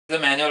The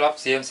manual of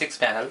CM6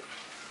 panel.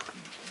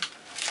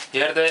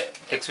 Here the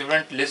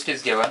experiment list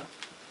is given.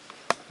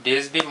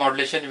 DSB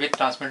modulation with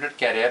transmitted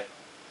carrier,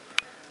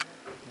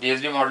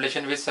 DSB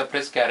modulation with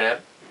suppressed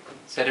carrier,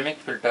 ceramic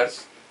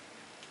filters,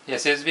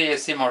 SSB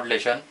SC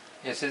modulation,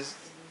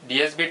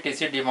 DSB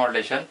TC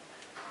demodulation,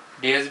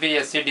 DSB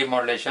SC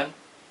demodulation,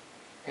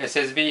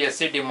 SSB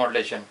SC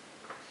demodulation,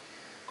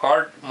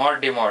 chord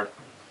mod demod,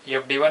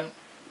 FD1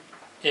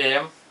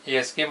 AM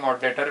ASK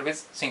modulator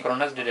with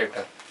synchronous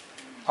detector.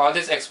 All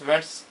these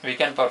experiments we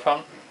can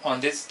perform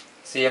on this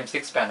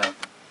CM6 panel.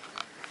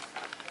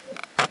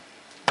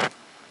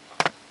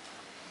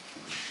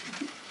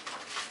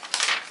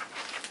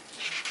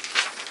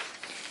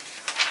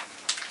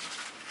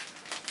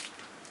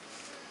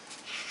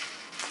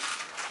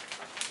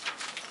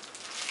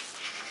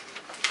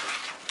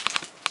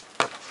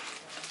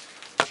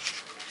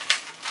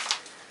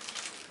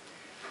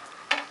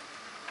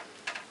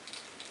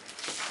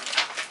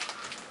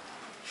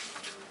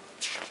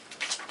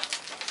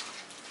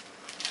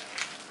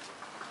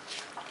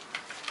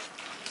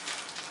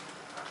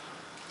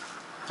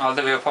 All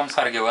the waveforms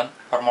are given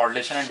for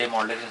modulation and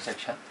demodulation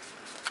section.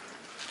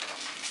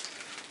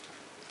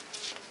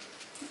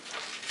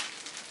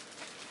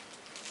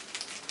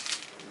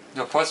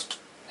 The first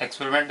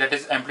experiment, that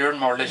is amplitude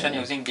modulation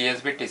using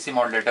DSB TC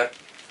modulator,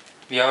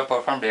 we have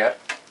performed here.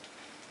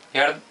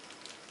 Here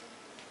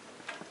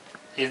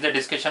is the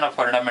discussion of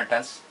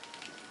fundamentals.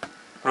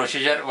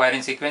 Procedure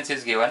wiring sequence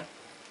is given.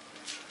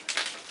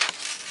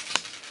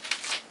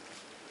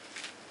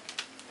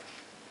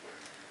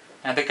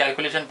 And the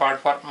calculation part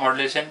for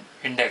modulation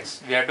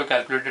index, we have to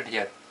calculate it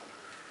here.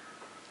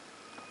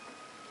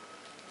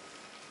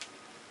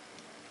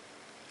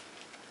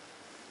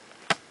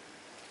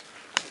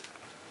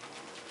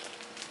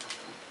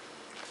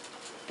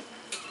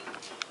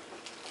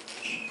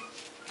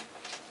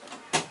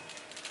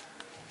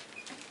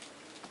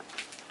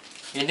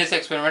 In this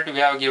experiment we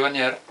have given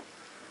here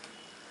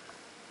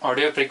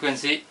audio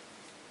frequency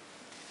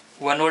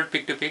 1 volt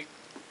peak to peak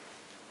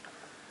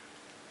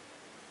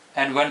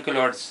and 1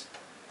 kilohertz,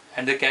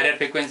 and the carrier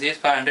frequency is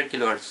 500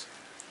 kilohertz.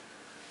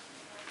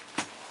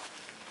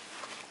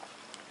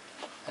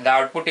 And the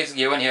output is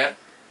given here.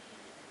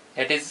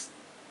 It is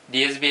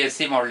DSB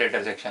SC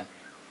modulator section.